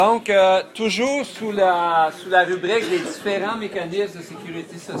Donc, toujours sous la rubrique des différents mécanismes de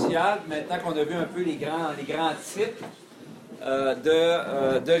sécurité sociale, maintenant qu'on a vu un peu les grands types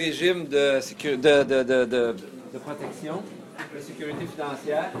de régime de protection, de sécurité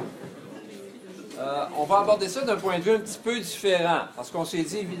financière, on va aborder ça d'un point de vue un petit peu différent. Parce qu'on s'est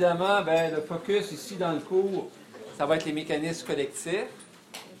dit, évidemment, le focus ici dans le cours, ça va être les mécanismes collectifs.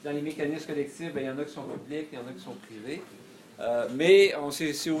 Dans les mécanismes collectifs, il y en a qui sont publics, il y en a qui sont privés. Mais on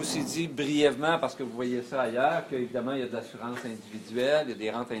s'est aussi dit brièvement, parce que vous voyez ça ailleurs, qu'évidemment, il y a de l'assurance individuelle, il y a des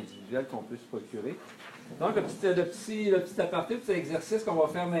rentes individuelles qu'on peut se procurer. Donc, le petit aparté, le petit exercice qu'on va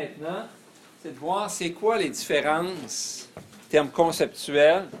faire maintenant, c'est de voir c'est quoi les différences, termes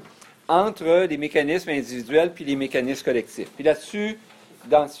conceptuels, entre les mécanismes individuels puis les mécanismes collectifs. Puis là-dessus,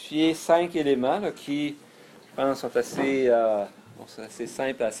 identifier 5 éléments là, qui, je pense, sont assez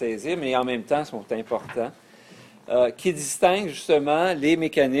simples à saisir, mais en même temps sont importants. Qui distingue justement les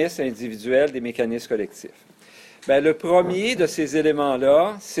mécanismes individuels des mécanismes collectifs. Le premier de ces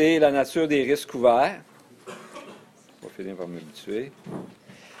éléments-là, c'est la nature des risques couverts. On va finir par m'habituer.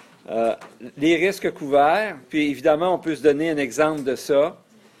 Les risques couverts, puis évidemment, on peut se donner un exemple de ça.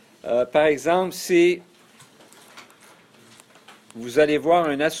 Par exemple, si vous allez voir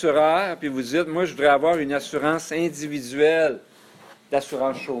un assureur, puis vous dites, moi, je voudrais avoir une assurance individuelle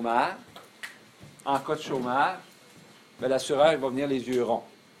d'assurance chômage, en cas de chômage, l'assureur, il va venir les yeux ronds.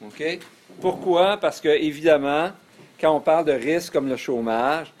 OK? Pourquoi? Parce que, évidemment, quand on parle de risques comme le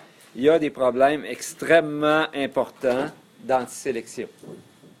chômage, il y a des problèmes extrêmement importants d'antisélection.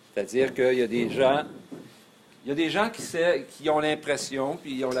 C'est-à-dire qu'il y a des gens qui ont l'impression,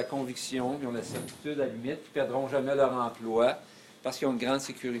 puis ils ont la conviction, puis ils ont la certitude à la limite, qu'ils ne perdront jamais leur emploi parce qu'ils ont une grande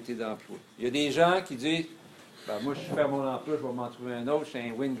sécurité d'emploi. Il y a des gens qui disent moi, je perds mon emploi, je vais m'en trouver un autre. Je suis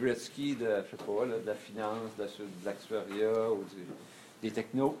un Wayne Gretzky de, je sais pas, là, de la finance, de l'actuariat ou des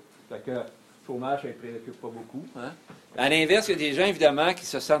technos. Fait que le chômage, ça ne les préoccupe pas beaucoup. Hein? À l'inverse, il y a des gens, évidemment, qui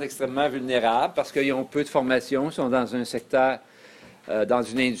se sentent extrêmement vulnérables parce qu'ils ont peu de formation, ils sont dans un secteur, dans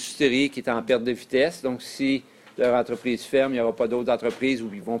une industrie qui est en perte de vitesse. Donc, si leur entreprise ferme, il n'y aura pas d'autres entreprises où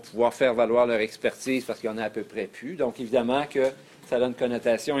ils vont pouvoir faire valoir leur expertise parce qu'il y en a à peu près plus. Donc, évidemment que ça a une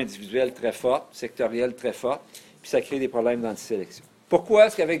connotation individuelle très forte, sectorielle très forte, puis ça crée des problèmes d'antisélection. Pourquoi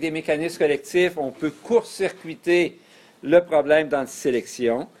est-ce qu'avec des mécanismes collectifs, on peut court-circuiter le problème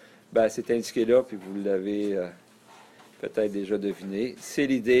d'antisélection? C'est indiqué là, puis vous l'avez peut-être déjà deviné. C'est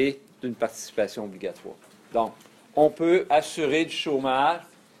l'idée d'une participation obligatoire. Donc, on peut assurer du chômage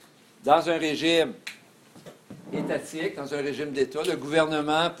dans un régime étatique, dans un régime d'État. Le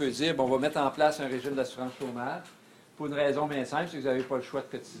gouvernement peut dire, on va mettre en place un régime d'assurance chômage. Pour une raison bien simple, c'est que vous n'avez pas le choix de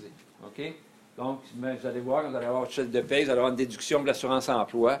cotiser. OK? Donc, vous allez voir, vous allez avoir votre chèque de paie, vous allez avoir une déduction de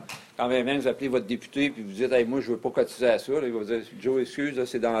l'assurance-emploi. Quand même, vous appelez votre député puis vous dites, hey, moi, je ne veux pas cotiser à ça. Là, il va vous dire, Joe, excuse, là,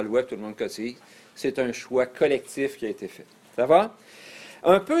 c'est dans la loi, tout le monde cotise. C'est un choix collectif qui a été fait. Ça va?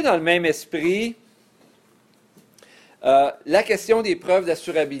 Un peu dans le même esprit, la question des preuves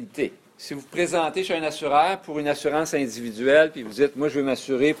d'assurabilité. Si vous vous présentez chez un assureur pour une assurance individuelle, puis vous dites, moi, je veux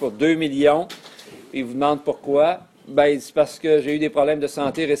m'assurer pour 2 millions, et il vous demande pourquoi. Il dit parce que j'ai eu des problèmes de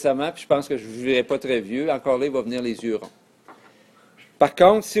santé récemment, puis je pense que je ne vivrai pas très vieux. Encore là, il va venir les yeux ronds. Par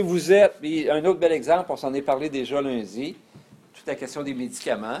contre, si vous êtes, un autre bel exemple, on s'en est parlé déjà lundi, toute la question des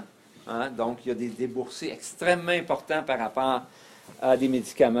médicaments. Hein, donc, il y a des déboursés extrêmement importants par rapport à des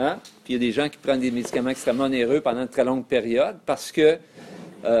médicaments. Puis il y a des gens qui prennent des médicaments extrêmement onéreux pendant une très longue période parce que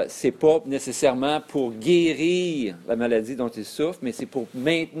ce n'est pas nécessairement pour guérir la maladie dont ils souffrent, mais c'est pour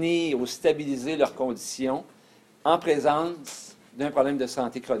maintenir ou stabiliser leurs conditions en présence d'un problème de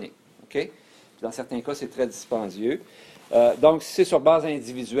santé chronique. Okay? Dans certains cas, c'est très dispendieux. Donc, si c'est sur base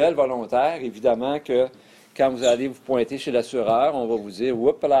individuelle, volontaire, évidemment que quand vous allez vous pointer chez l'assureur, on va vous dire,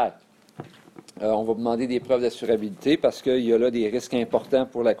 oups là, on va vous demander des preuves d'assurabilité parce qu'il y a là des risques importants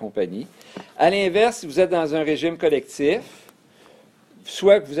pour la compagnie. À l'inverse, si vous êtes dans un régime collectif,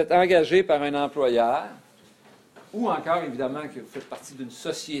 soit que vous êtes engagé par un employeur, ou encore, évidemment, que vous faites partie d'une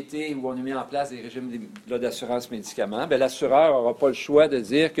société où on a mis en place des régimes d'assurance médicaments, l'assureur n'aura pas le choix de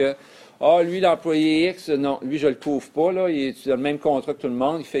dire que lui, l'employé X, non, lui, je ne le couvre pas, là, il a le même contrat que tout le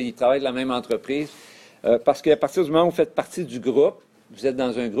monde, il travaille dans la même entreprise. Parce qu'à partir du moment où vous faites partie du groupe, vous êtes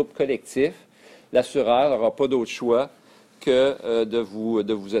dans un groupe collectif, l'assureur n'aura pas d'autre choix que de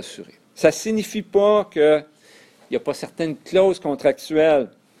vous assurer. Ça ne signifie pas qu'il n'y a pas certaines clauses contractuelles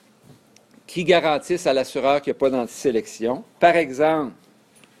qui garantissent à l'assureur qu'il n'y a pas d'antisélection. Par exemple,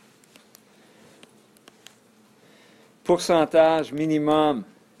 pourcentage minimum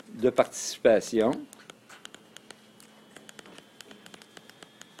de participation.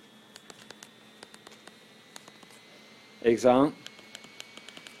 Exemple,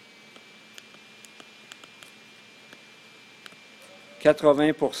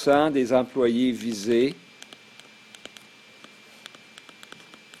 80% des employés visés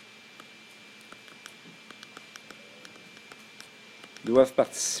doivent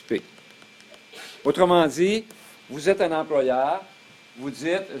participer. Autrement dit, vous êtes un employeur, vous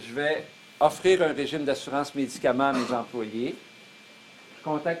dites, je vais offrir un régime d'assurance médicaments à mes employés, je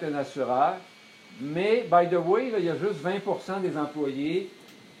contacte un assureur, mais, by the way, là, il y a juste 20% des employés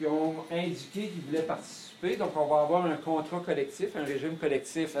qui ont indiqué qu'ils voulaient participer, donc on va avoir un contrat collectif, un régime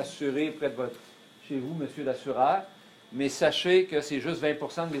collectif assuré près de chez vous, monsieur l'assureur, mais sachez que c'est juste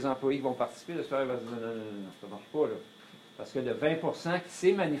 20% de mes employés qui vont participer, l'assureur va se dire, non, ça ne marche pas, là. Parce que le 20% qui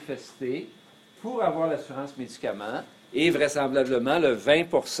s'est manifesté pour avoir l'assurance médicaments est vraisemblablement le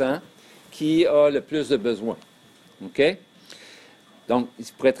 20% qui a le plus de besoins. OK? Donc, il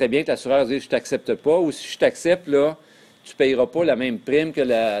se pourrait très bien que l'assureur dise « je ne t'accepte pas » ou « si je t'accepte, là, tu ne payeras pas la même prime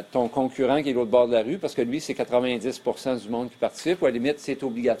que ton concurrent qui est de l'autre bord de la rue parce que lui, c'est 90% du monde qui participe ou à la limite, c'est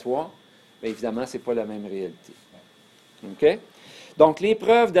obligatoire. » Bien évidemment, ce n'est pas la même réalité. OK? Donc, les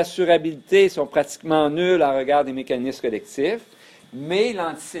preuves d'assurabilité sont pratiquement nulles en regard des mécanismes collectifs, mais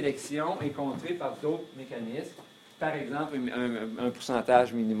l'antisélection est contrée par d'autres mécanismes, par exemple un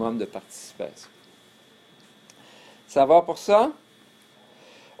pourcentage minimum de participation. Ça va pour ça?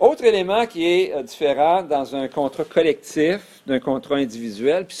 Autre élément qui est différent dans un contrat collectif d'un contrat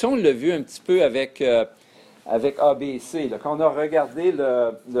individuel, puis ça, on l'a vu un petit peu avec ABC. Là, quand on a regardé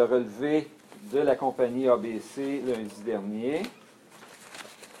le relevé de la compagnie ABC lundi dernier,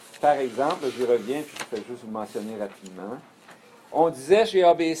 par exemple, j'y reviens, puis je vais juste vous mentionner rapidement. On disait chez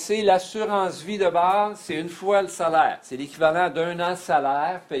ABC, l'assurance vie de base, c'est une fois le salaire. C'est l'équivalent d'un an de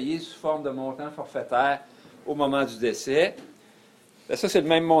salaire payé sous forme de montant forfaitaire au moment du décès. Bien, ça, c'est le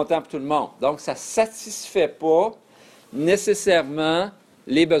même montant pour tout le monde. Donc, ça ne satisfait pas nécessairement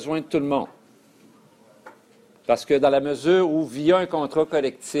les besoins de tout le monde. Parce que dans la mesure où, via un contrat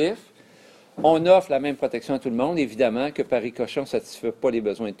collectif, on offre la même protection à tout le monde, évidemment que par ricochet, on ne satisfait pas les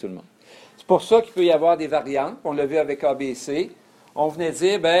besoins de tout le monde. C'est pour ça qu'il peut y avoir des variantes. On l'a vu avec ABC. On venait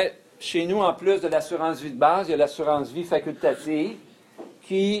dire, bien, chez nous, en plus de l'assurance vie de base, il y a l'assurance vie facultative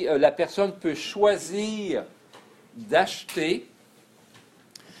qui, la personne peut choisir d'acheter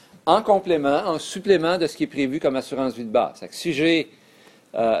en complément, en supplément de ce qui est prévu comme assurance vie de base. C'est que si j'ai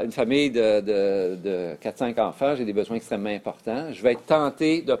une famille de 4-5 enfants, j'ai des besoins extrêmement importants, je vais être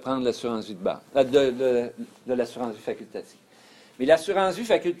tenté de prendre l'assurance vie de base, de l'assurance vie facultative. Mais l'assurance vie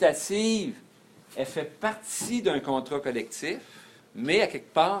facultative, elle fait partie d'un contrat collectif, mais à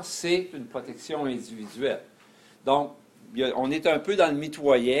quelque part, c'est une protection individuelle. Donc, on est un peu dans le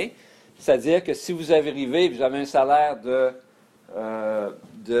mitoyen, c'est-à-dire que si vous arrivez et vous avez un salaire de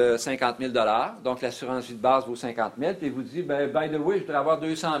 50 000 $, donc l'assurance vie de base vaut 50 000 puis vous dites, ben, by the way, je voudrais avoir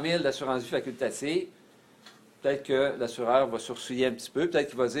 200 000 d'assurance vie facultative, peut-être que l'assureur va sourciller un petit peu, peut-être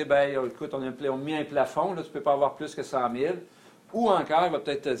qu'il va dire, ben, écoute, on a mis un plafond, là, tu ne peux pas avoir plus que 100 000 ou encore, il va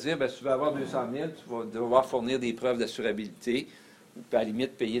peut-être te dire, ben, si tu veux avoir 200 000 tu vas devoir fournir des preuves d'assurabilité, ou à la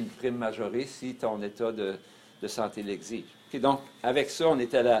limite payer une prime majorée si ton état de santé l'exige. Okay, donc, avec ça, on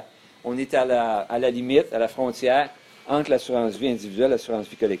est à la limite, à la frontière, entre l'assurance vie individuelle et l'assurance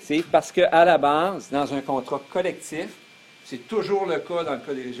vie collective, parce qu'à la base, dans un contrat collectif, c'est toujours le cas dans le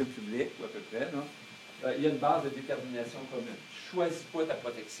cas des régimes publics, ou à peu près, là, il y a une base de détermination commune. Tu ne choisis pas ta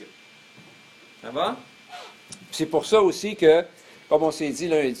protection. Ça va? C'est pour ça aussi que, comme on s'est dit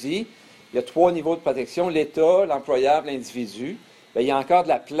lundi, il y a 3 niveaux de protection, l'État, l'employeur, l'individu. Bien, il y a encore de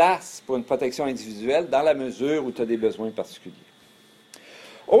la place pour une protection individuelle dans la mesure où tu as des besoins particuliers.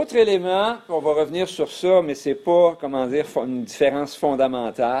 Autre élément, on va revenir sur ça, mais ce n'est pas, comment dire, une différence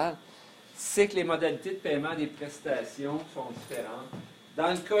fondamentale, c'est que les modalités de paiement des prestations sont différentes.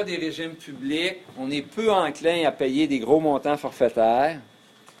 Dans le cas des régimes publics, on est peu enclin à payer des gros montants forfaitaires.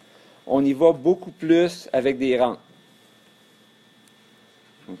 On y va beaucoup plus avec des rentes.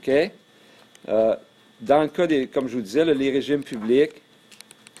 OK? Dans le cas des, comme je vous disais, là, les régimes publics,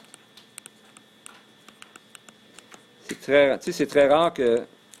 c'est très rare qu'un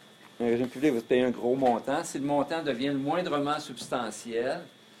régime public va te payer un gros montant. Si le montant devient moindrement substantiel,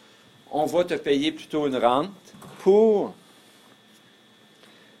 on va te payer plutôt une rente pour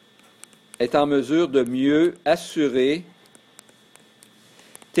être en mesure de mieux assurer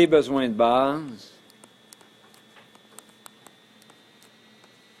tes besoins de base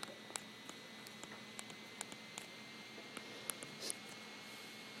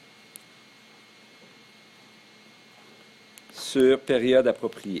sur période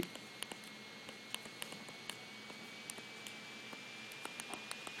appropriée.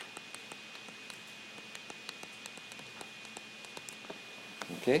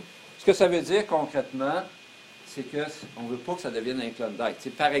 OK? Ce que ça veut dire concrètement, c'est qu'on ne veut pas que ça devienne un Klondike. Tu sais,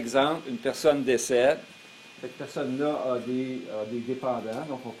 par exemple, une personne décède, cette personne-là a des dépendants,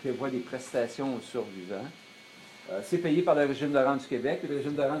 donc on prévoit des prestations aux survivants. C'est payé par le régime de rente du Québec. Le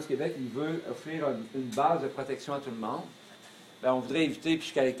régime de rente du Québec, il veut offrir une base de protection à tout le monde. Bien, on voudrait éviter, puis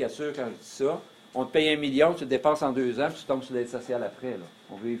je caricature quand je dis ça, on te paye 1 million, tu te dépenses en 2 ans, puis tu tombes sur l'aide sociale après. Là.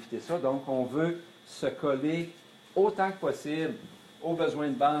 On veut éviter ça. Donc, on veut se coller autant que possible aux besoins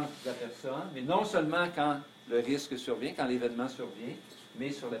de base de la personne, mais non seulement quand le risque survient, quand l'événement survient,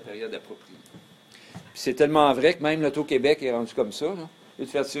 mais sur la période appropriée. Puis c'est tellement vrai que même l'Auto-Québec est rendu comme ça. Là. Au lieu de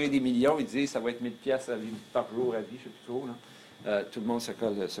faire tirer des millions, ils disent que ça va être 1000 $ par jour à vie, je ne sais plus trop. Là. Tout le monde se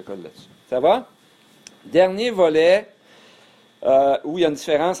colle là-dessus. Ça va? Dernier volet, où il y a une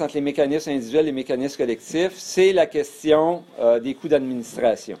différence entre les mécanismes individuels et les mécanismes collectifs, c'est la question des coûts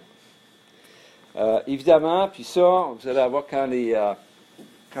d'administration. Évidemment, puis ça, vous allez voir quand les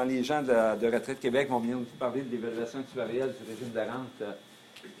gens de Retraite Québec vont venir nous parler de l'évaluation actuarielle du régime de rente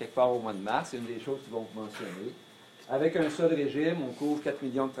quelque part au mois de mars, c'est une des choses qu'ils vont vous mentionner. Avec un seul régime, on couvre 4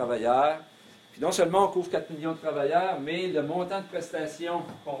 millions de travailleurs. Puis non seulement on couvre 4 millions de travailleurs, mais le montant de prestations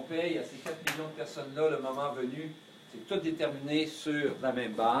qu'on paye à ces 4 millions de personnes-là, le moment venu, c'est tout déterminé sur la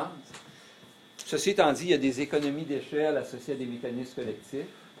même base. Ceci étant dit, il y a des économies d'échelle associées à des mécanismes collectifs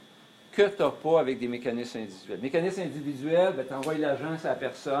que tu n'as pas avec des mécanismes individuels. Mécanisme individuel, tu envoies l'agence à la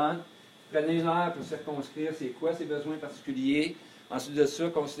personne, prenez une heure pour circonscrire c'est quoi ses besoins particuliers. Ensuite de ça,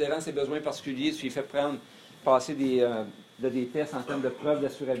 considérant ses besoins particuliers, tu lui fais passer des tests en termes de preuves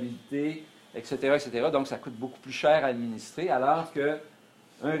d'assurabilité, etc., etc. Donc, ça coûte beaucoup plus cher à administrer, alors qu'un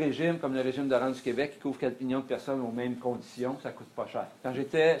régime comme le régime de rente du Québec, qui couvre 4 millions de personnes aux mêmes conditions, ça ne coûte pas cher. Quand j'ai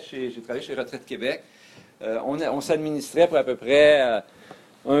travaillé chez Retraite Québec, on s'administrait pour à peu près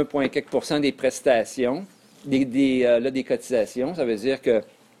 1,4% des prestations, des cotisations. Ça veut dire que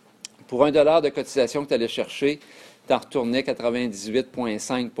pour $1 de cotisation que tu allais chercher, tu en retournais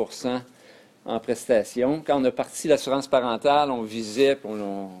 98,5% en prestations. Quand on a parti l'assurance parentale, on visait, pour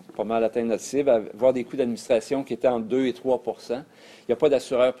pas mal atteindre notre cible, à avoir des coûts d'administration qui étaient entre 2 et 3%. Il n'y a pas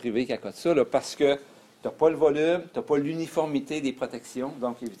d'assureur privé qui accote ça, là, parce que tu n'as pas le volume, tu n'as pas l'uniformité des protections.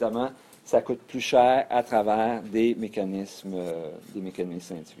 Donc, évidemment, ça coûte plus cher à travers des mécanismes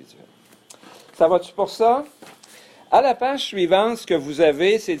individuels. Ça va-tu pour ça? À la page suivante, ce que vous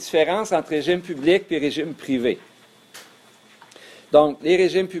avez, c'est la différence entre régime public et régime privé. Donc, les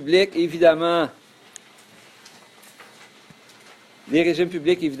régimes publics, évidemment,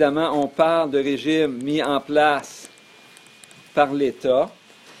 on parle de régimes mis en place par l'État,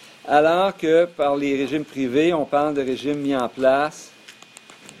 alors que par les régimes privés, on parle de régimes mis en place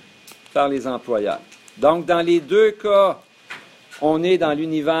par les employeurs. Donc, dans les deux cas, on est dans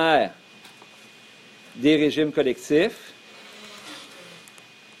l'univers des régimes collectifs.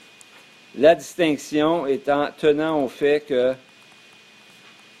 La distinction étant tenant au fait que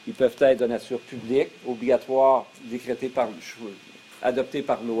ils peuvent être de nature publique, obligatoire, adoptés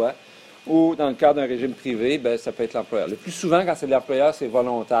par loi, ou dans le cadre d'un régime privé, bien, ça peut être l'employeur. Le plus souvent, quand c'est l'employeur, c'est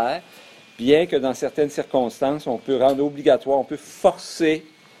volontaire, bien que dans certaines circonstances, on peut rendre obligatoire, on peut forcer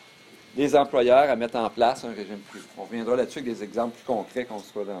les employeurs à mettre en place un régime privé. On reviendra là-dessus avec des exemples plus concrets qu'on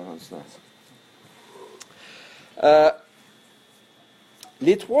sera dans ce sens.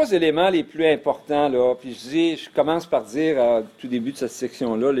 Les trois éléments les plus importants, là, puis je commence par dire au tout début de cette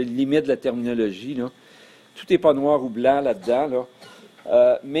section-là, les limites de la terminologie, là, tout n'est pas noir ou blanc là-dedans, là.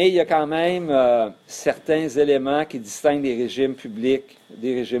 Mais il y a quand même certains éléments qui distinguent les régimes publics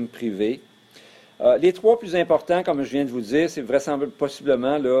des régimes privés. Les trois plus importants, comme je viens de vous dire, c'est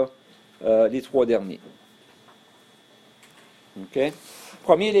possiblement là, les trois derniers. OK?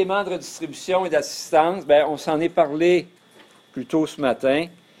 Premier élément de redistribution et d'assistance, bien, on s'en est parlé plus tôt ce matin.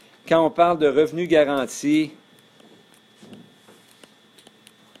 Quand on parle de revenus garantis,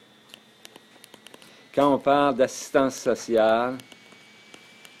 quand on parle d'assistance sociale,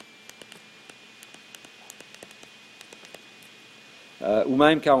 ou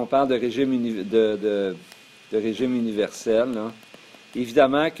même quand on parle de régime, régime universel, là,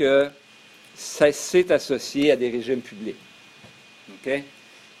 évidemment que c'est associé à des régimes publics. OK?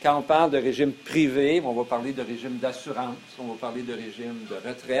 Quand on parle de régime privé, on va parler de régime d'assurance, on va parler de régime de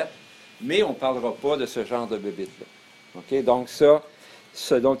retraite, mais on ne parlera pas de ce genre de bébites-là. OK? Donc ça,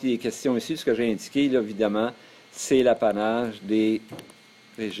 ce dont il est question ici, ce que j'ai indiqué, là, évidemment, c'est l'apanage des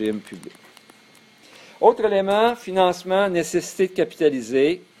régimes publics. Autre élément, financement, nécessité de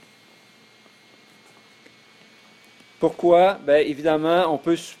capitaliser. Pourquoi? Bien, évidemment, on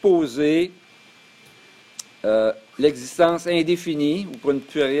peut supposer l'existence indéfinie ou pour une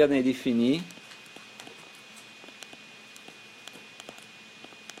période indéfinie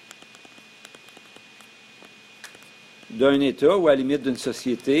d'un État ou à la limite d'une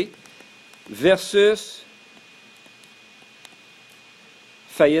société versus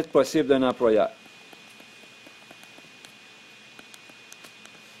faillite possible d'un employeur.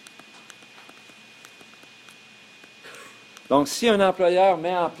 Donc, si un employeur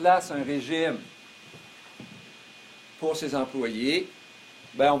met en place un régime pour ses employés,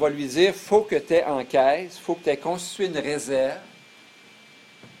 bien, on va lui dire, il faut que tu aies en caisse, il faut que tu aies constitué une réserve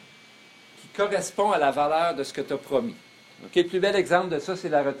qui correspond à la valeur de ce que tu as promis. OK? Le plus bel exemple de ça, c'est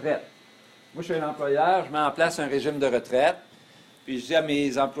la retraite. Moi, je suis un employeur, je mets en place un régime de retraite, puis je dis à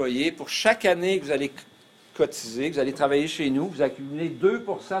mes employés, pour chaque année que vous allez cotiser, que vous allez travailler chez nous, vous accumulez 2 de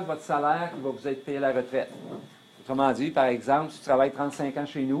votre salaire qui va vous être payé à la retraite. Autrement dit, par exemple, si tu travailles 35 ans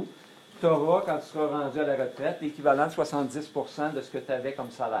chez nous, tu auras, quand tu seras rendu à la retraite, l'équivalent de 70 de ce que tu avais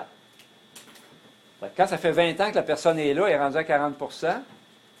comme salaire. Quand ça fait 20 ans que la personne est là, elle est rendue à 40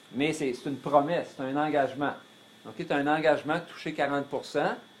 mais c'est une promesse, c'est un engagement. Donc, tu as un engagement de toucher 40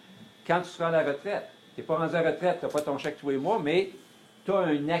 quand tu seras à la retraite. Tu n'es pas rendu à la retraite, tu n'as pas ton chèque tous les mois, mais tu as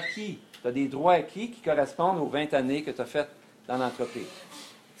un acquis, tu as des droits acquis qui correspondent aux 20 années que tu as faites dans l'entreprise.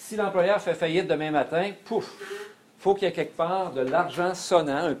 Si l'employeur fait faillite demain matin, pouf! Il faut qu'il y ait quelque part de l'argent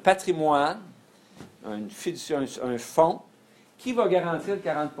sonnant, un patrimoine, un fonds, qui va garantir le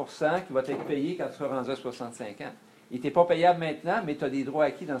 40 qui va être payé quand tu seras rendu à 65 ans. Il n'est pas payable maintenant, mais tu as des droits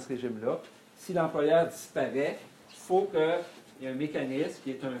acquis dans ce régime-là. Si l'employeur disparaît, il faut qu'il y ait un mécanisme qui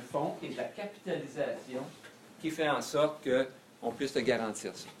est un fonds, qui est de la capitalisation, qui fait en sorte qu'on puisse te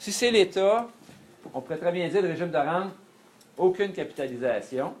garantir ça. Si c'est l'État, on pourrait très bien dire le régime de rente, aucune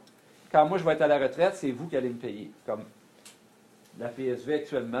capitalisation. Quand moi, je vais être à la retraite, c'est vous qui allez me payer. Comme la PSV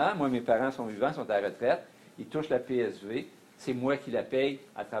actuellement, moi, mes parents sont vivants, sont à la retraite, ils touchent la PSV, c'est moi qui la paye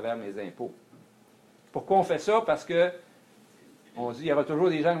à travers mes impôts. Pourquoi on fait ça? Parce que on se dit, il y aura toujours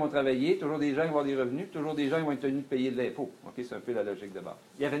des gens qui vont travailler, toujours des gens qui vont avoir des revenus, toujours des gens qui vont être tenus de payer de l'impôt. OK, c'est un peu la logique de base.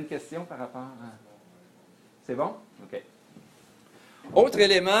 Il y avait une question par rapport à... C'est bon? OK. Autre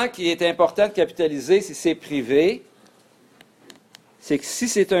élément qui est important de capitaliser si c'est privé, c'est que si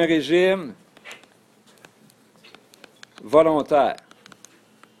c'est un régime volontaire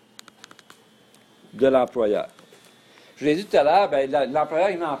de l'employeur. Je l'ai dit tout à l'heure, l'employeur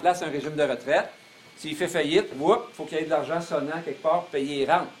il met en place un régime de retraite. S'il fait faillite, il faut qu'il y ait de l'argent sonnant quelque part pour payer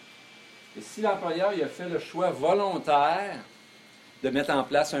les rentes. Et si l'employeur il a fait le choix volontaire de mettre en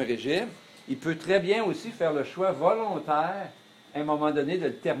place un régime, il peut très bien aussi faire le choix volontaire, à un moment donné, de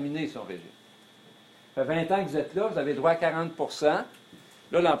le terminer, son régime. Ça fait 20 ans que vous êtes là, vous avez droit à 40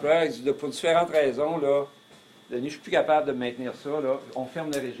 Là, l'employeur dit, pour différentes raisons, là, Denis, je ne suis plus capable de maintenir ça, là, on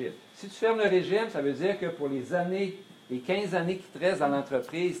ferme le régime. Si tu fermes le régime, ça veut dire que pour les 15 années qui te restent dans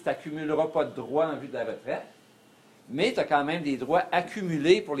l'entreprise, tu n'accumuleras pas de droits en vue de la retraite, mais tu as quand même des droits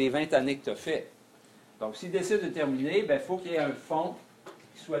accumulés pour les 20 années que tu as fait. Donc, s'il décide de terminer, il faut qu'il y ait un fonds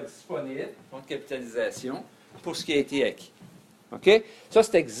qui soit disponible, un fonds de capitalisation, pour ce qui a été acquis. OK? Ça,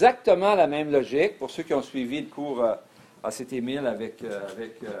 c'est exactement la même logique pour ceux qui ont suivi le cours ACT-1000 avec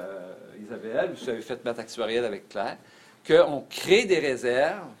Isabelle, ou si vous avez fait maths actuarielle avec Claire, qu'on crée des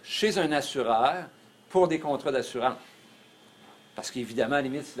réserves chez un assureur pour des contrats d'assurance. Parce qu'évidemment, à la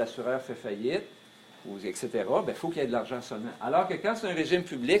limite, si l'assureur fait faillite, etc., il faut qu'il y ait de l'argent sonnant. Alors que quand c'est un régime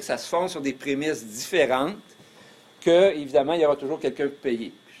public, ça se fonde sur des prémices différentes, que, évidemment, il y aura toujours quelqu'un pour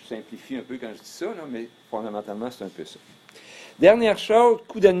payer. Je simplifie un peu quand je dis ça, là, mais fondamentalement, c'est un peu ça. Dernière chose,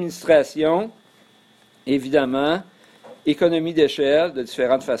 coût d'administration, évidemment, économie d'échelle de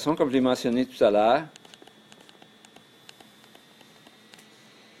différentes façons, comme je l'ai mentionné tout à l'heure,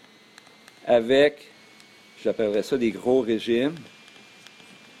 avec, j'appellerais ça des gros régimes.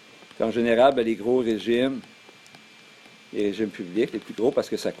 En général, les gros régimes, les régimes publics, les plus gros parce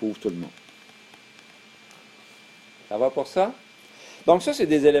que ça couvre tout le monde. Ça va pour ça? Donc ça, c'est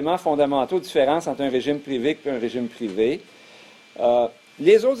des éléments fondamentaux de différence entre un régime privé et un régime privé.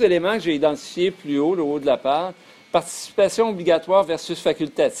 Les autres éléments que j'ai identifiés plus haut, le haut de la page, participation obligatoire versus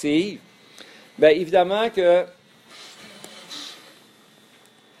facultative, bien évidemment que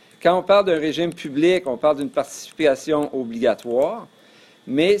quand on parle d'un régime public, on parle d'une participation obligatoire,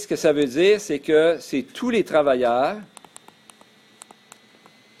 mais ce que ça veut dire, c'est que c'est tous les travailleurs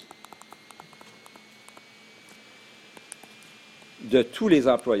de tous les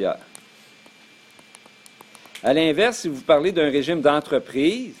employeurs. À l'inverse, si vous parlez d'un régime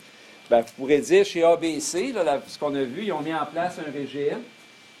d'entreprise, vous pourrez dire chez ABC, là, ce qu'on a vu, ils ont mis en place un régime,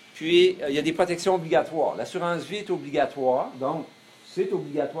 puis il y a des protections obligatoires. L'assurance vie est obligatoire, donc c'est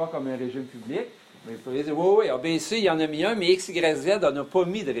obligatoire comme un régime public. Mais vous pourriez dire, oui, ABC, il y en a mis un, mais X, Y, Z n'en a pas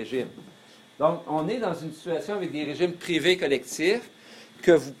mis de régime. Donc, on est dans une situation avec des régimes privés collectifs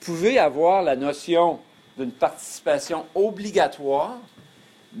que vous pouvez avoir la notion d'une participation obligatoire,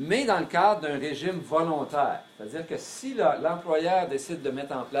 mais dans le cadre d'un régime volontaire. C'est-à-dire que si l'employeur décide de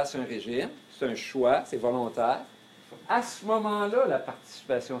mettre en place un régime, c'est un choix, c'est volontaire, à ce moment-là, la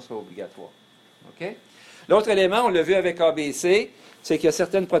participation sera obligatoire. OK? L'autre élément, on l'a vu avec ABC, c'est qu'il y a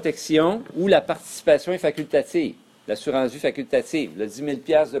certaines protections où la participation est facultative. L'assurance vie facultative, le 10 000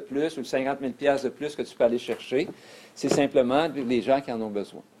 $ de plus ou le 50 000 $ de plus que tu peux aller chercher, c'est simplement les gens qui en ont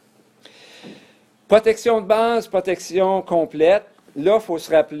besoin. Protection de base, protection complète. Là, il faut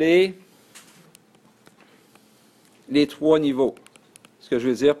se rappeler les 3 niveaux. Ce que je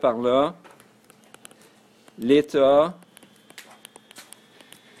veux dire par là, l'État,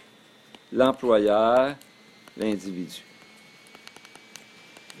 l'employeur, l'individu.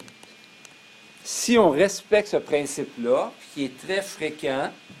 Si on respecte ce principe-là, qui est très fréquent,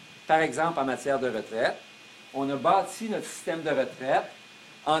 par exemple en matière de retraite, on a bâti notre système de retraite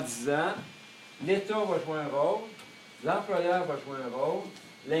en disant l'État va jouer un rôle, l'employeur va jouer un rôle,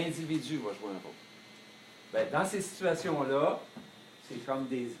 l'individu va jouer un rôle. Bien, dans ces situations-là, c'est comme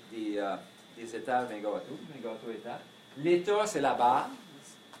des étages d'un gâteau étage. L'État, c'est la base.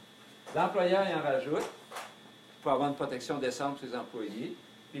 L'employeur, il en rajoute pour avoir une protection décente pour ses employés.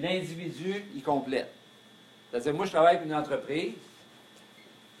 Puis l'individu, il complète. C'est-à-dire, moi, je travaille pour une entreprise,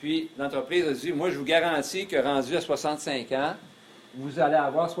 puis l'entreprise a dit, moi, je vous garantis que rendu à 65 ans, vous allez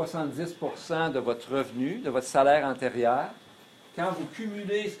avoir 70 % de votre revenu, de votre salaire antérieur, quand vous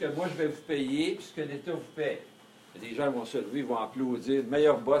cumulez ce que moi, je vais vous payer, puis ce que l'État vous paye. Les gens vont se lever, ils vont applaudir, le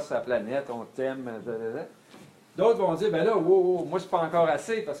meilleur boss sur la planète, on t'aime, D'autres vont dire, ben là, wow, moi, c'est pas encore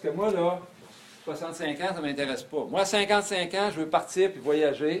assez, parce que moi, là, 65 ans, ça ne m'intéresse pas. Moi, à 55 ans, je veux partir puis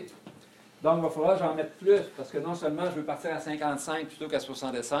voyager. Donc, il va falloir que j'en mette plus, parce que non seulement je veux partir à 55 plutôt qu'à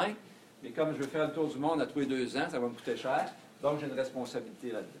 65, mais comme je veux faire le tour du monde à tous les 2 ans, ça va me coûter cher. Donc, j'ai une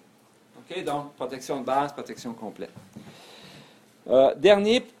responsabilité là-dedans. OK? Donc, protection de base, protection complète.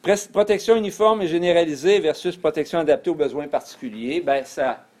 Dernier, protection uniforme et généralisée versus protection adaptée aux besoins particuliers. Bien,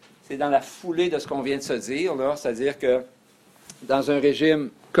 ça, c'est dans la foulée de ce qu'on vient de se dire, là, c'est-à-dire que dans un régime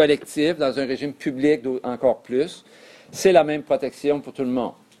collectif, dans un régime public encore plus, c'est la même protection pour tout le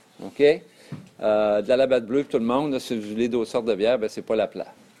monde. OK? De la labatte bleue pour tout le monde, là, si vous voulez d'autres sortes de bières, bien, c'est pas la place.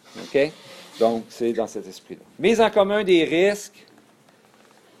 OK? Donc, c'est dans cet esprit-là. Mise en commun des risques.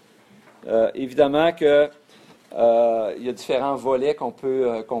 Évidemment que il y a différents volets qu'on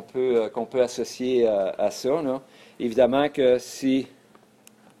peut associer à ça. Là. Évidemment que si...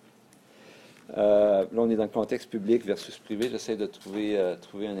 là, on est dans le contexte public versus privé. J'essaie de trouver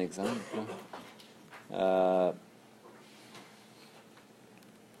un exemple.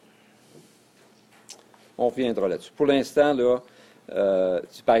 On reviendra là-dessus. Pour l'instant, là,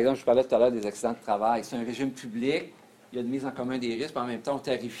 par exemple, je parlais tout à l'heure des accidents de travail. C'est un régime public. Il y a une mise en commun des risques, mais en même temps, on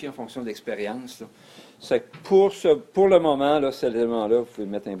tarifie en fonction d'expérience. Pour le moment, là, cet élément-là, vous pouvez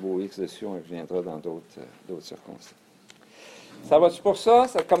mettre un beau X dessus, on reviendra dans d'autres circonstances. Ça va-tu pour ça?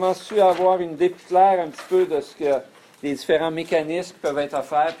 Ça commence-tu à avoir une idée plus claire un petit peu de ce que les différents mécanismes peuvent être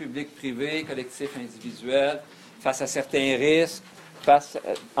offerts, public, privé, collectif, individuel, face à certains risques,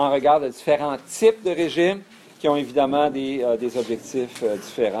 en regard de différents types de régimes qui ont évidemment des objectifs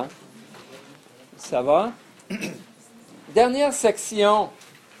différents. Ça va? Dernière section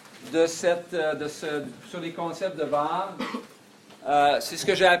sur les concepts de base, c'est ce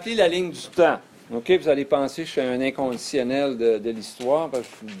que j'ai appelé la ligne du temps. OK, vous allez penser que je suis un inconditionnel de l'histoire, parce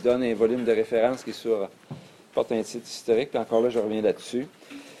que je vous donne un volume de référence qui porte un titre historique, puis encore là, je reviens là-dessus.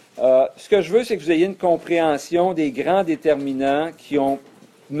 Ce que je veux, c'est que vous ayez une compréhension des grands déterminants qui ont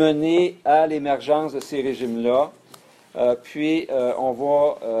mené à l'émergence de ces régimes-là. Puis, on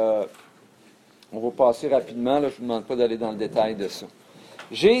va passer rapidement, là, je ne vous demande pas d'aller dans le détail de ça.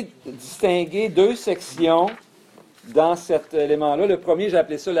 J'ai distingué 2 sections dans cet élément-là. Le premier, j'ai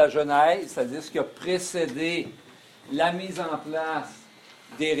appelé ça la genèse, c'est-à-dire ce qui a précédé la mise en place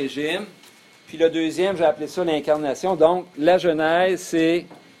des régimes. Puis le deuxième, j'ai appelé ça l'incarnation. Donc, la genèse, c'est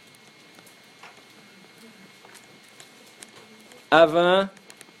avant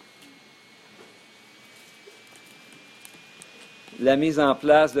la mise en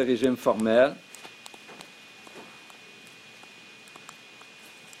place de régime formel.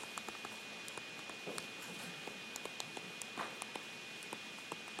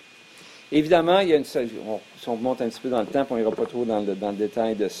 Évidemment, il y a si on remonte un petit peu dans le temps, puis on n'ira pas trop dans le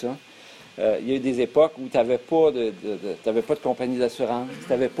détail de ça. Il y a eu des époques où tu n'avais pas de compagnie d'assurance, tu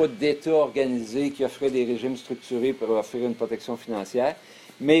n'avais pas d'État organisé qui offrait des régimes structurés pour offrir une protection financière.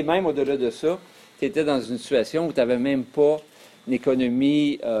 Mais même au-delà de ça, tu étais dans une situation où tu n'avais même pas une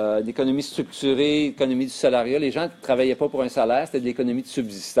économie structurée, économie du salariat. Les gens ne travaillaient pas pour un salaire, c'était de l'économie de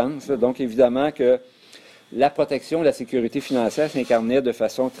subsistance. Là. Donc, évidemment que la protection, la sécurité financière s'incarnait de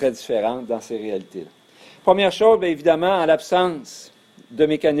façon très différente dans ces réalités-là. Première chose, bien évidemment, en l'absence de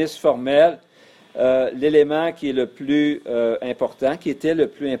mécanismes formels, l'élément qui est le plus important, qui était le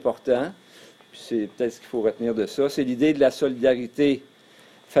plus important, puis c'est peut-être ce qu'il faut retenir de ça, c'est l'idée de la solidarité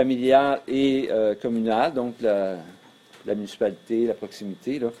familiale et communale, donc la municipalité, la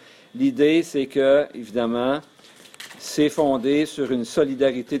proximité. L'idée, c'est que, évidemment, c'est fondé sur une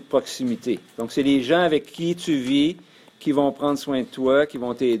solidarité de proximité. Donc, c'est les gens avec qui tu vis qui vont prendre soin de toi, qui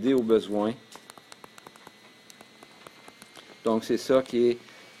vont t'aider aux besoins. Donc, c'est ça qui est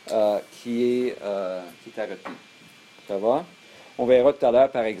à retenir. Ça va? On verra tout à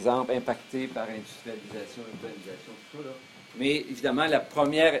l'heure, par exemple, impacté par industrialisation, urbanisation, tout ça. Là. Mais évidemment, la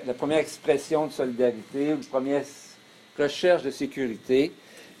première expression de solidarité, la première recherche de sécurité,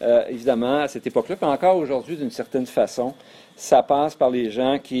 évidemment, à cette époque-là, puis encore aujourd'hui, d'une certaine façon, ça passe par les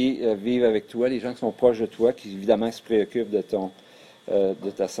gens qui vivent avec toi, les gens qui sont proches de toi, qui évidemment se préoccupent de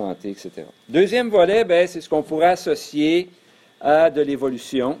ta santé, etc. Deuxième volet, bien, c'est ce qu'on pourrait associer à de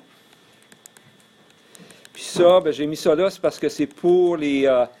l'évolution. Puis ça, bien, j'ai mis ça là, c'est parce que c'est pour les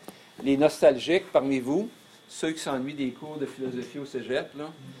nostalgiques parmi vous, ceux qui s'ennuient des cours de philosophie au cégep,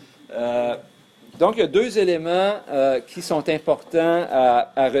 là. Donc, il y a deux éléments qui sont importants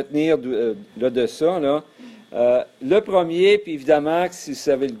à retenir de ça. Là. Le premier, puis évidemment, si vous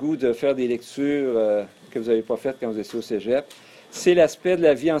avez le goût de faire des lectures que vous n'avez pas faites quand vous étiez au cégep, c'est l'aspect de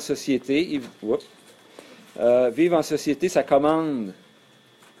la vie en société. Vivre en société, ça commande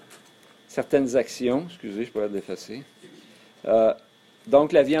certaines actions. Excusez, je pourrais l'effacer.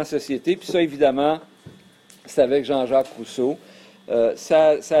 Donc, la vie en société, puis ça, évidemment, c'est avec Jean-Jacques Rousseau.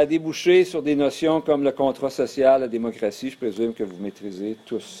 Ça a débouché sur des notions comme le contrat social, la démocratie. Je présume que vous maîtrisez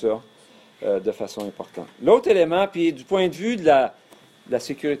tout ça de façon importante. L'autre élément, puis du point de vue de la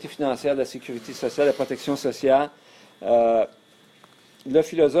sécurité financière, de la sécurité sociale, de la protection sociale, le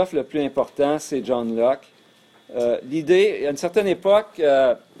philosophe le plus important, c'est John Locke. L'idée, à une certaine époque,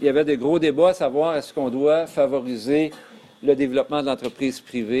 il y avait des gros débats à savoir est-ce qu'on doit favoriser le développement de l'entreprise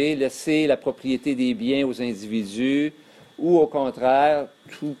privée, laisser la propriété des biens aux individus, ou au contraire,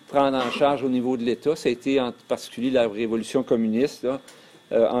 tout prendre en charge au niveau de l'État. Ça a été en particulier la révolution communiste là,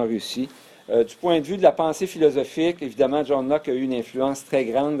 en Russie. Du point de vue de la pensée philosophique, évidemment, John Locke a eu une influence très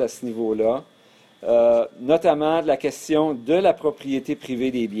grande à ce niveau-là, notamment de la question de la propriété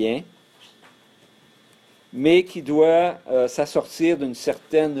privée des biens, mais qui doit s'assortir d'une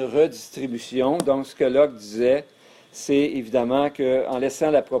certaine redistribution. Donc, ce que Locke disait, c'est évidemment qu'en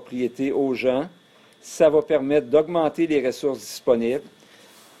laissant la propriété aux gens, ça va permettre d'augmenter les ressources disponibles,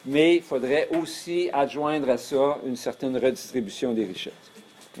 mais il faudrait aussi adjoindre à ça une certaine redistribution des richesses.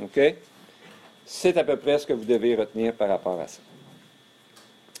 OK? C'est à peu près ce que vous devez retenir par rapport à ça.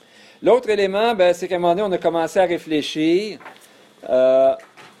 L'autre élément, bien, c'est qu'à un moment donné, on a commencé à réfléchir. Puis,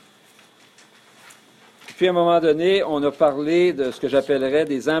 à un moment donné, on a parlé de ce que j'appellerais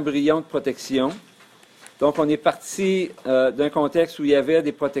des embryons de protection. Donc, on est parti d'un contexte où il y avait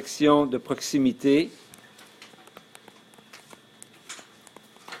des protections de proximité.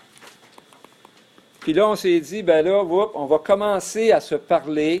 Puis là, on s'est dit, bien là, on va commencer à se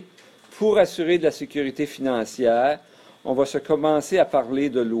parler pour assurer de la sécurité financière. On va commencer à parler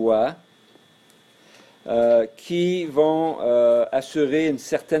de lois qui vont assurer une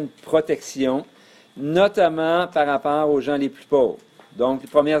certaine protection, notamment par rapport aux gens les plus pauvres. Donc, les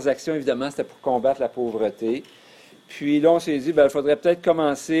premières actions, évidemment, c'était pour combattre la pauvreté. Puis là, on s'est dit, bien, il faudrait peut-être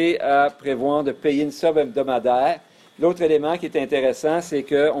commencer à prévoir de payer une somme hebdomadaire. L'autre élément qui est intéressant, c'est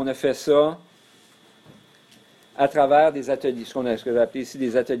qu'on a fait ça à travers des ateliers, ce que j'ai appelé ici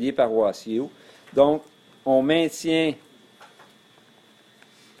des ateliers paroissiaux. Donc, on maintient,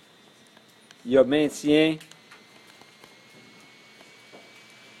 il y a maintien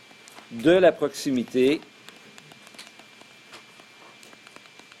de la proximité,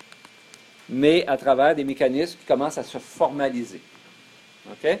 mais à travers des mécanismes qui commencent à se formaliser.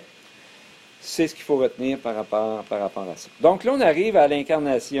 OK? C'est ce qu'il faut retenir par rapport à ça. Donc là, on arrive à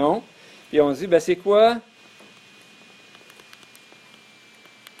l'incarnation, puis on se dit, bien, c'est quoi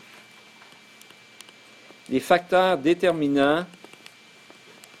les facteurs déterminants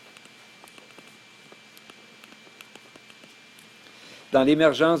dans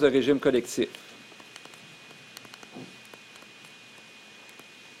l'émergence de régimes collectifs?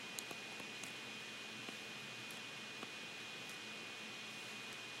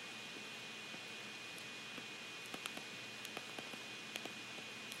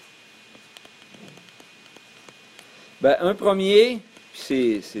 Bien, un premier,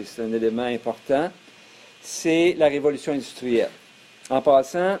 c'est un élément important, c'est la révolution industrielle. En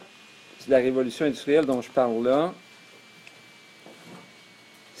passant, la révolution industrielle dont je parle là,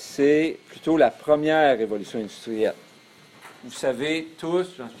 c'est plutôt la première révolution industrielle. Vous savez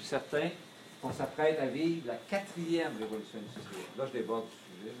tous, j'en suis certain, qu'on s'apprête à vivre la quatrième révolution industrielle. Là, je déborde du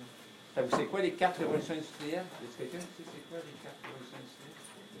sujet. Là. Vous savez quoi les 4 révolutions industrielles? Est-ce que quelqu'un sait c'est quoi les 4 révolutions industrielles?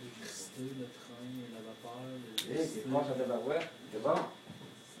 L'électricité, le train, la vapeur, C'est proche à Tabarouette. C'est bon.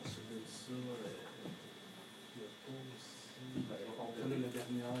 Ensuite de ça, il y a pas aussi... Le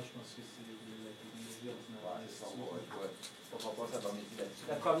dernier, je pense que c'est la technologie ordinaire.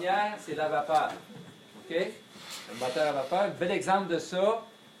 La première, c'est la vapeur. OK? Le moteur à vapeur. Un bel exemple de ça,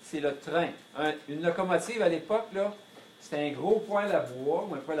 c'est le train. Une locomotive à l'époque, là, c'était un gros poêle à bois,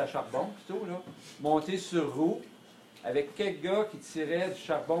 ou un poêle à charbon plutôt, là, monté sur roue, avec quelques gars qui tiraient du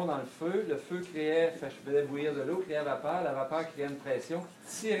charbon dans le feu. Le feu faisait bouillir de l'eau, créait la vapeur créait une pression,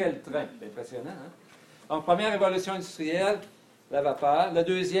 tirait le train. C'est impressionnant, hein? Donc, première révolution industrielle, la vapeur. Le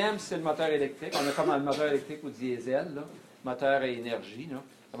deuxième, c'est le moteur électrique. On a comme le moteur électrique au diesel, là, moteur à énergie, là,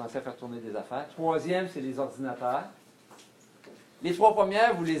 commencer à faire tourner des affaires. Troisième, c'est les ordinateurs. Les 3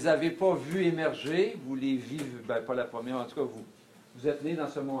 premières, vous ne les avez pas vues émerger, vous les vivez, ben, pas la première, en tout cas, vous êtes nés dans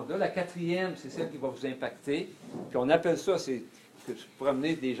ce monde-là. La 4e, c'est celle qui va vous impacter. Puis on appelle ça, c'est que je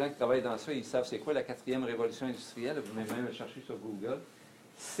promenez des gens qui travaillent dans ça, ils savent c'est quoi la 4e révolution industrielle, vous pouvez même le chercher sur Google.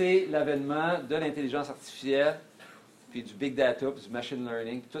 C'est l'avènement de l'intelligence artificielle, puis du big data, puis du machine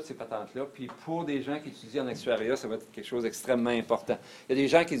learning, puis toutes ces patentes-là. Puis pour des gens qui étudient en actuariat, ça va être quelque chose d'extrêmement important. Il y a des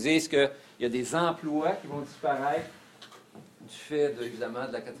gens qui disent qu'il y a des emplois qui vont disparaître du fait, évidemment,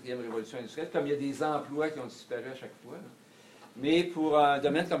 de la 4e révolution industrielle, comme il y a des emplois qui ont disparu à chaque fois. Là. Mais pour un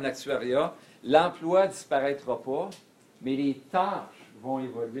domaine comme l'actuariat, l'emploi ne disparaîtra pas, mais les tâches vont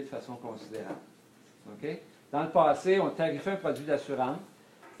évoluer de façon considérable. Okay? Dans le passé, on tarifait un produit d'assurance.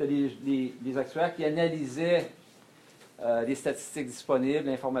 C'était les actuaires qui analysaient les statistiques disponibles,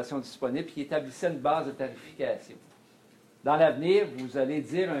 l'information disponible, puis qui établissaient une base de tarification. Dans l'avenir, vous allez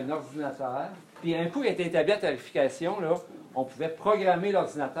dire à un ordinateur, puis un coup, il a été établi à tarification, là, on pouvait programmer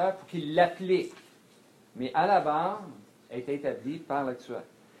l'ordinateur pour qu'il l'applique. Mais à la base, elle était établie par l'actuaire.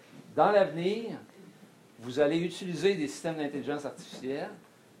 Dans l'avenir, vous allez utiliser des systèmes d'intelligence artificielle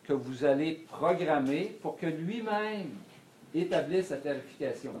que vous allez programmer pour que lui-même établisse la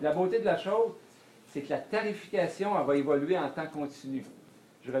tarification. La beauté de la chose, c'est que la tarification, elle va évoluer en temps continu.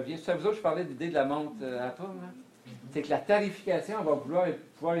 Je reviens. C'est à vous autres, je parlais de l'idée de la montre à pomme. C'est que la tarification, elle va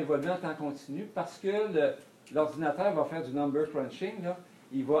pouvoir évoluer en temps continu parce que l'ordinateur va faire du number crunching. Là.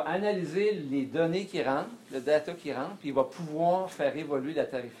 Il va analyser les données qui rentrent, le data qui rentre, puis il va pouvoir faire évoluer la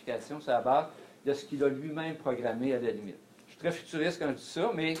tarification sur la base de ce qu'il a lui-même programmé à la limite. Je suis très futuriste quand je dis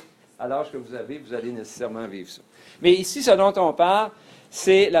ça, mais à l'âge que vous avez, vous allez nécessairement vivre ça. Mais ici, ce dont on parle,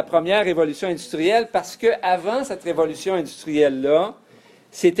 c'est la première révolution industrielle parce qu'avant cette révolution industrielle-là,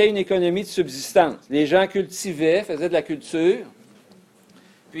 c'était une économie de subsistance. Les gens cultivaient, faisaient de la culture,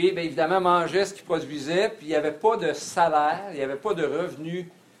 puis bien évidemment mangeaient ce qu'ils produisaient, puis il n'y avait pas de salaire, il n'y avait pas de revenus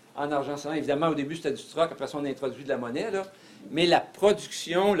en argent sonnant. Évidemment, au début, c'était du troc, après ça, on a introduit de la monnaie, là. Mais la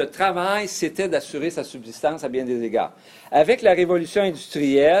production, le travail, c'était d'assurer sa subsistance à bien des égards. Avec la révolution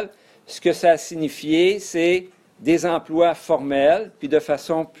industrielle, ce que ça a signifié, c'est des emplois formels, puis de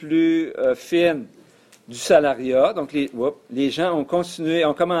façon plus fine, du salariat. Donc, les gens ont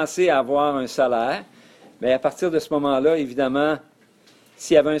commencé à avoir un salaire. Mais à partir de ce moment-là, évidemment,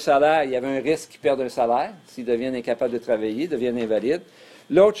 s'il y avait un salaire, il y avait un risque qu'ils perdent un salaire, s'ils deviennent incapables de travailler, deviennent invalides.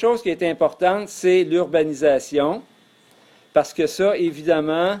 L'autre chose qui est importante, c'est l'urbanisation, parce que ça,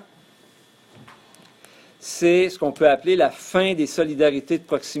 évidemment, c'est ce qu'on peut appeler la fin des solidarités de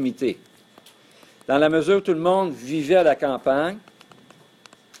proximité. Dans la mesure où tout le monde vivait à la campagne,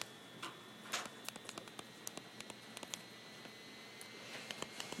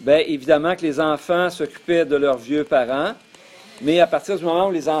 bien, évidemment que les enfants s'occupaient de leurs vieux parents, mais à partir du moment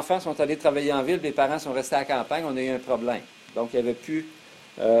où les enfants sont allés travailler en ville, les parents sont restés à la campagne, on a eu un problème. Donc, il n'y avait plus,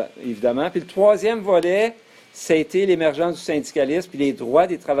 évidemment. Puis le troisième volet, ça a été l'émergence du syndicalisme puis les droits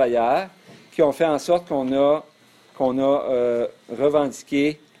des travailleurs qui ont fait en sorte qu'on a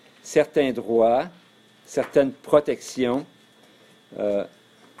revendiqué certains droits, certaines protections.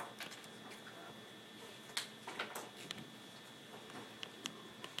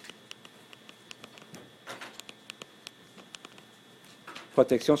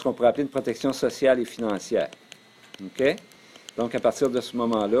 Protection, ce qu'on pourrait appeler une protection sociale et financière. OK? Donc, à partir de ce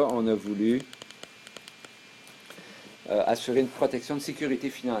moment-là, on a voulu assurer une protection de sécurité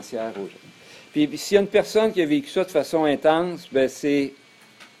financière aux gens. Puis, s'il y a une personne qui a vécu ça de façon intense, bien, c'est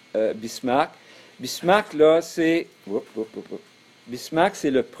Bismarck. Bismarck, là, c'est... Bismarck,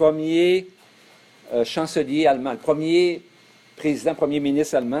 c'est le premier chancelier allemand, le premier président, premier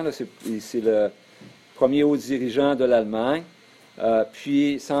ministre allemand, c'est le premier haut dirigeant de l'Allemagne.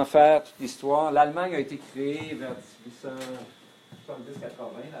 Puis, sans faire toute l'histoire, l'Allemagne a été créée vers 1870-80,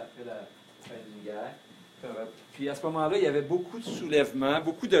 après la fin d'une guerre. Puis, à ce moment-là, il y avait beaucoup de soulèvements,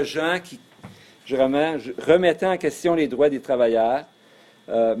 beaucoup de gens qui remettaient en question les droits des travailleurs.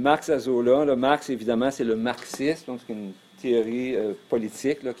 Marx à Zola. Là, Marx, évidemment, c'est le marxisme, donc c'est une théorie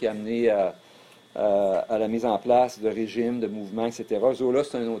politique là, qui a amené à la mise en place de régimes, de mouvements, etc. Zola,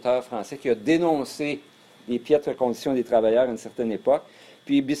 c'est un auteur français qui a dénoncé les piètres conditions des travailleurs à une certaine époque.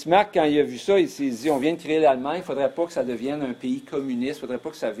 Puis Bismarck, quand il a vu ça, il s'est dit, on vient de créer l'Allemagne, il ne faudrait pas que ça devienne un pays communiste, il ne faudrait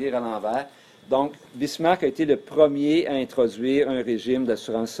pas que ça vire à l'envers. Donc, Bismarck a été le premier à introduire un régime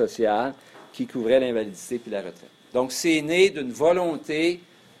d'assurance sociale qui couvrait l'invalidité puis la retraite. Donc, c'est né d'une volonté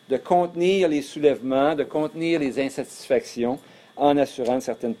de contenir les soulèvements, de contenir les insatisfactions en assurant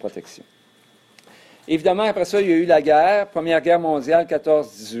certaines protections. Évidemment, après ça, il y a eu la guerre, Première Guerre mondiale,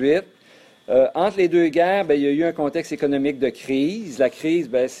 14-18. Entre les deux guerres, il y a eu un contexte économique de crise. La crise,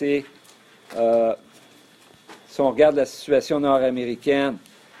 c'est, si on regarde la situation nord-américaine,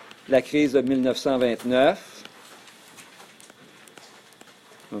 la crise de 1929,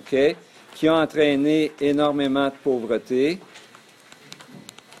 qui a entraîné énormément de pauvreté.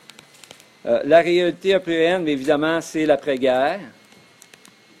 La réalité européenne, évidemment, c'est l'après-guerre,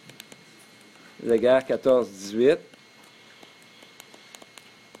 la guerre 14-18,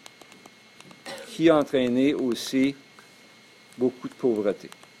 qui a entraîné aussi beaucoup de pauvreté.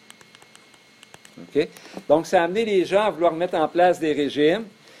 Donc, ça a amené les gens à vouloir mettre en place des régimes.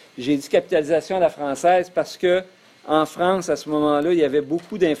 J'ai dit capitalisation à la française parce que en France, à ce moment-là, il y avait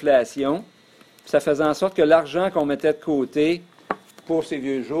beaucoup d'inflation. Ça faisait en sorte que l'argent qu'on mettait de côté pour ses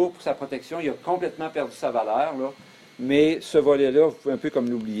vieux jours, pour sa protection, il a complètement perdu sa valeur. Là. Mais ce volet-là, vous pouvez un peu comme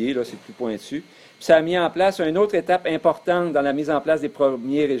l'oublier, là, c'est plus pointu. Puis ça a mis en place une autre étape importante dans la mise en place des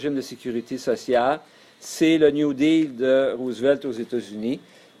premiers régimes de sécurité sociale. C'est le New Deal de Roosevelt aux États-Unis.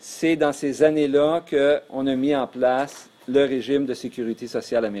 C'est dans ces années-là qu'on a mis en place le régime de sécurité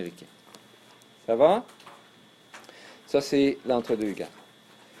sociale américain. Ça va? Ça, c'est l'entre-deux-guerres.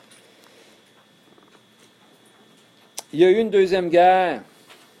 Il y a eu une deuxième guerre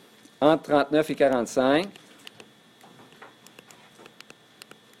entre 1939 et 1945.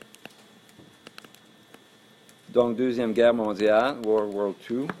 Donc, Deuxième Guerre mondiale, World War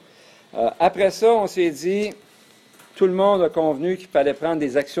II. Après ça, on s'est dit, tout le monde a convenu qu'il fallait prendre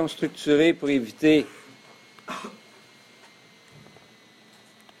des actions structurées pour éviter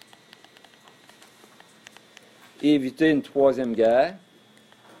une troisième guerre.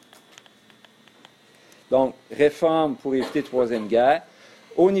 Donc, réforme pour éviter une troisième guerre.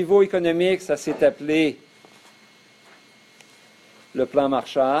 Au niveau économique, ça s'est appelé le plan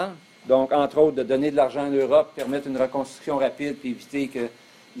Marshall. Donc, entre autres, de donner de l'argent à l'Europe, permettre une reconstruction rapide et éviter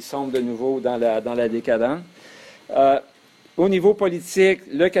qu'ils sombrent de nouveau dans la décadence. Au niveau politique,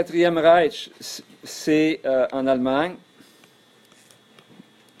 le quatrième Reich, c'est en Allemagne.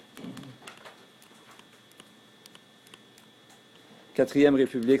 Quatrième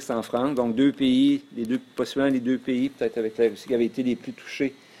République, c'est en France. Donc, deux pays, possiblement les deux pays, peut-être avec la Russie, qui avaient été les plus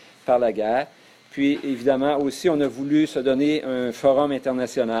touchés par la guerre. Puis, évidemment, aussi, on a voulu se donner un forum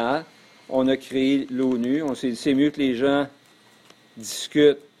international. On a créé l'ONU. On s'est dit, c'est mieux que les gens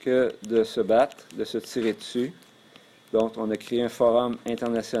discutent que de se battre, de se tirer dessus. Donc, on a créé un forum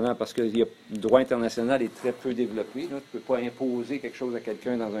international parce que le droit international est très peu développé. Là. Tu ne peux pas imposer quelque chose à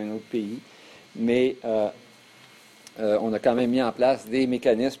quelqu'un dans un autre pays. Mais on a quand même mis en place des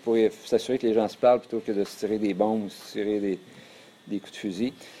mécanismes pour s'assurer que les gens se parlent plutôt que de se tirer des bombes ou se tirer des coups de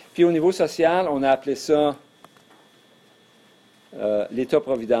fusil. Puis au niveau social, on a appelé ça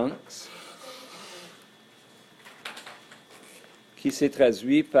l'État-providence, qui s'est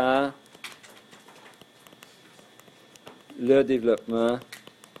traduit par le développement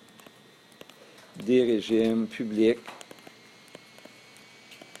des régimes publics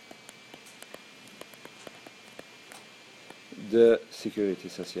de sécurité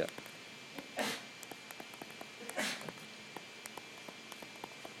sociale.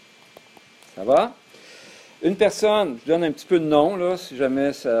 Ça va? Une personne, je donne un petit peu de nom, là, si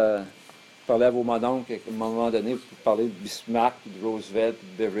jamais ça parlait à vos mononcles, à un moment donné, vous pouvez parler de Bismarck, de Roosevelt,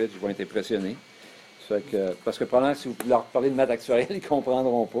 de Beveridge, ils vont être impressionnés. Parce que probablement, si vous leur parlez de maths actuelle, ils ne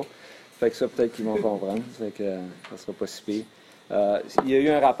comprendront pas. Fait que ça, peut-être qu'ils vont comprendre. Fait que ça ne sera pas si pire. Il y a eu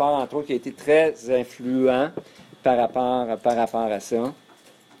un rapport, entre autres, qui a été très influent par rapport à ça.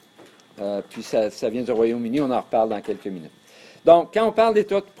 Puis ça vient du Royaume-Uni, on en reparle dans quelques minutes. Donc, quand on parle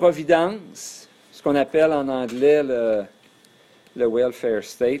d'État de providence, ce qu'on appelle en anglais le welfare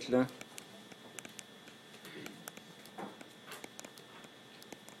state, là,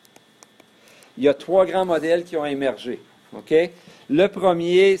 il y a 3 grands modèles qui ont émergé. OK? Le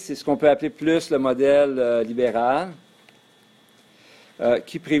premier, c'est ce qu'on peut appeler plus le modèle libéral,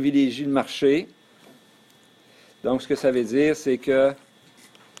 qui privilégie le marché. Donc, ce que ça veut dire, c'est que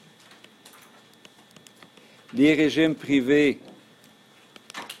les régimes privés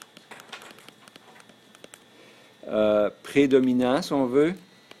prédominants, si on veut,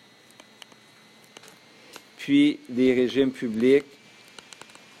 puis des régimes publics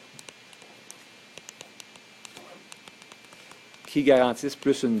qui garantissent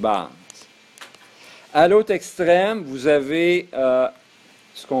plus une base. À l'autre extrême, vous avez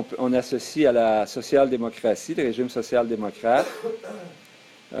ce qu'on associe à la social-démocratie, le régime social-démocrate,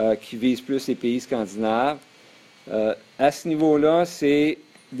 qui vise plus les pays scandinaves. À ce niveau-là, c'est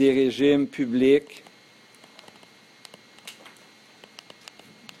des régimes publics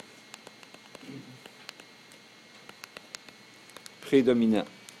prédominants.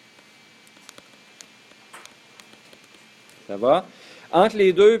 Ça va? Entre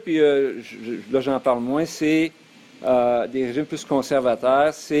les deux, puis là j'en parle moins, c'est des régimes plus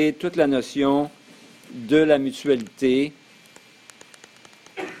conservateurs, c'est toute la notion de la mutualité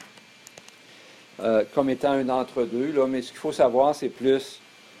comme étant un entre-deux, là, mais ce qu'il faut savoir, c'est plus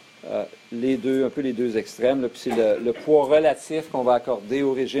les deux, un peu les deux extrêmes, là, puis c'est le poids relatif qu'on va accorder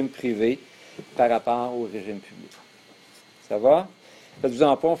au régime privé par rapport au régime public. Ça va? Faites-vous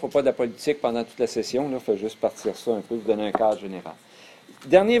en pas, on ne fait pas de la politique pendant toute la session, il faut juste partir ça un peu, vous donner un cadre général.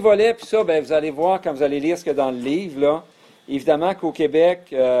 Dernier volet, puis ça, bien, vous allez voir quand vous allez lire ce qu'il y a dans le livre, là, évidemment qu'au Québec,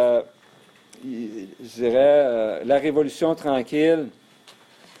 je dirais, la Révolution tranquille,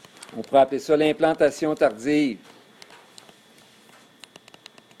 on pourrait appeler ça l'implantation tardive.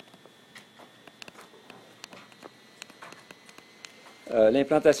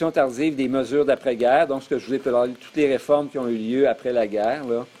 L'implantation tardive des mesures d'après-guerre, donc ce que je vous ai parlé, toutes les réformes qui ont eu lieu après la guerre,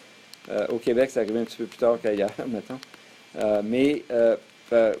 là. Au Québec, c'est arrivé un petit peu plus tard qu'ailleurs, mettons. Mais,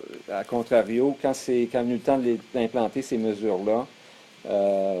 à contrario, quand est venu le temps d'implanter ces mesures-là,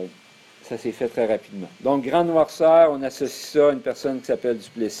 ça s'est fait très rapidement. Donc, grande noirceur, on associe ça à une personne qui s'appelle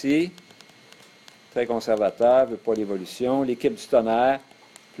Duplessis, très conservateur, veut pas l'évolution. L'équipe du tonnerre,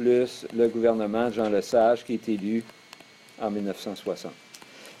 plus le gouvernement de Jean Lesage, qui est élu en 1960.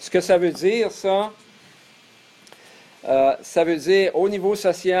 Ce que ça veut dire, ça veut dire au niveau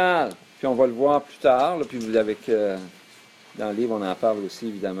social, puis on va le voir plus tard, là, puis vous dans le livre, on en parle aussi,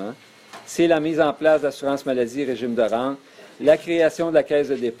 évidemment, c'est la mise en place d'assurance maladie, régime de rente, la création de la caisse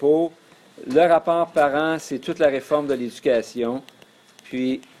de dépôt, le rapport par an, c'est toute la réforme de l'éducation,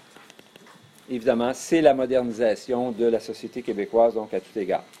 puis, évidemment, c'est la modernisation de la société québécoise, donc à tout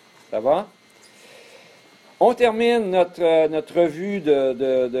égard. Ça va? On termine notre revue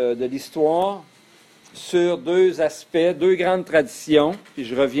de l'histoire sur 2 aspects, 2 grandes traditions, puis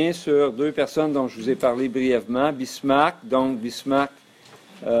je reviens sur 2 personnes dont je vous ai parlé brièvement. Bismarck, donc Bismarck,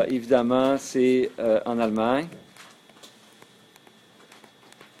 évidemment, c'est en Allemagne.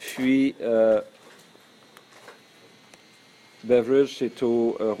 Puis, Beveridge, c'est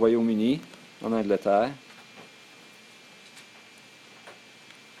au Royaume-Uni, en Angleterre.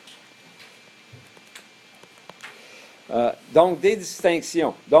 Donc, des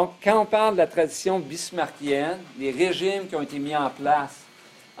distinctions. Donc, quand on parle de la tradition bismarckienne, les régimes qui ont été mis en place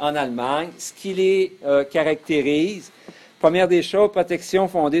en Allemagne, ce qui les caractérise, première des choses, protection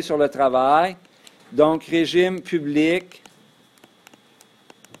fondée sur le travail, donc régime public,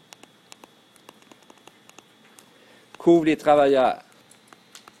 couvre les travailleurs.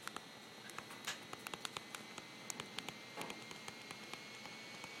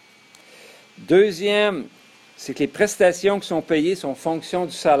 Deuxième, c'est que les prestations qui sont payées sont fonction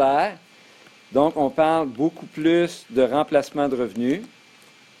du salaire. Donc, on parle beaucoup plus de remplacement de revenus.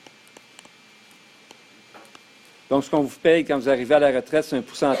 Donc, ce qu'on vous paye quand vous arrivez à la retraite, c'est un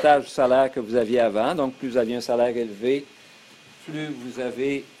pourcentage du salaire que vous aviez avant. Donc, plus vous aviez un salaire élevé, plus vous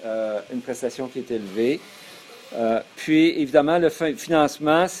avez une prestation qui est élevée. Puis, évidemment, le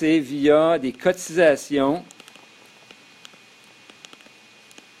financement, c'est via des cotisations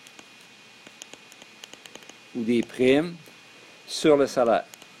ou des primes sur le salaire.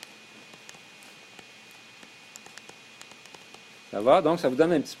 Ça va? Donc, ça vous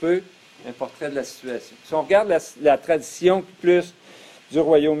donne un petit peu un portrait de la situation. Si on regarde la tradition plus du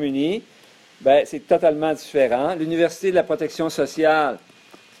Royaume-Uni, bien, c'est totalement différent. L'Université de la protection sociale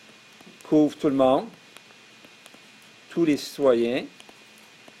couvre tout le monde, tous les citoyens.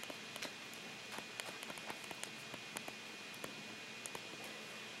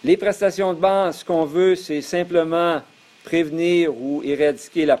 Les prestations de base, ce qu'on veut, c'est simplement prévenir ou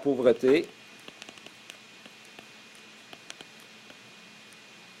éradiquer la pauvreté.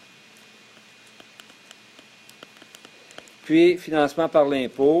 Puis, financement par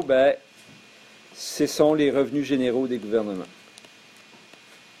l'impôt, ben, ce sont les revenus généraux des gouvernements.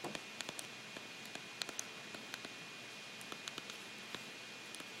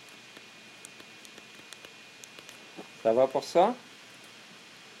 Ça va pour ça?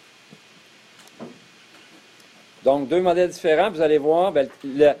 Donc, deux modèles différents. Vous allez voir, ben,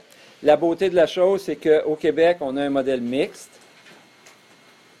 la beauté de la chose, c'est qu'au Québec, on a un modèle mixte.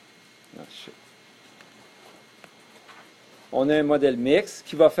 On a un modèle mixte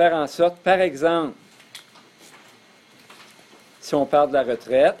qui va faire en sorte, par exemple, si on parle de la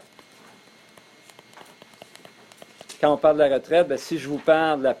retraite, quand on parle de la retraite, bien, si je vous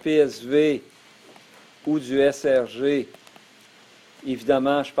parle de la PSV ou du SRG,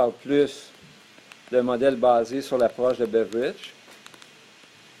 évidemment, je parle plus d'un modèle basé sur l'approche de Beveridge.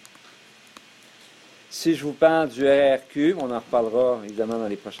 Si je vous parle du RRQ, on en reparlera évidemment dans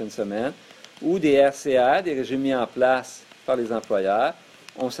les prochaines semaines, ou des RCR, des régimes mis en place par les employeurs,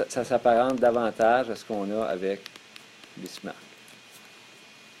 ça s'apparente davantage à ce qu'on a avec Bismarck.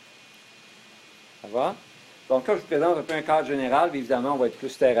 Ça va? Donc là, je vous présente un peu un cadre général, mais évidemment, on va être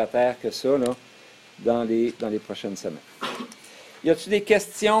plus terre à terre que ça là, dans les prochaines semaines. Y a-t-il des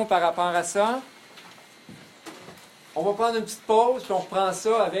questions par rapport à ça? On va prendre une petite pause, puis on reprend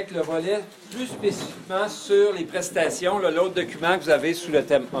ça avec le volet plus spécifiquement sur les prestations, l'autre document que vous avez sous le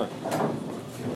thème 1.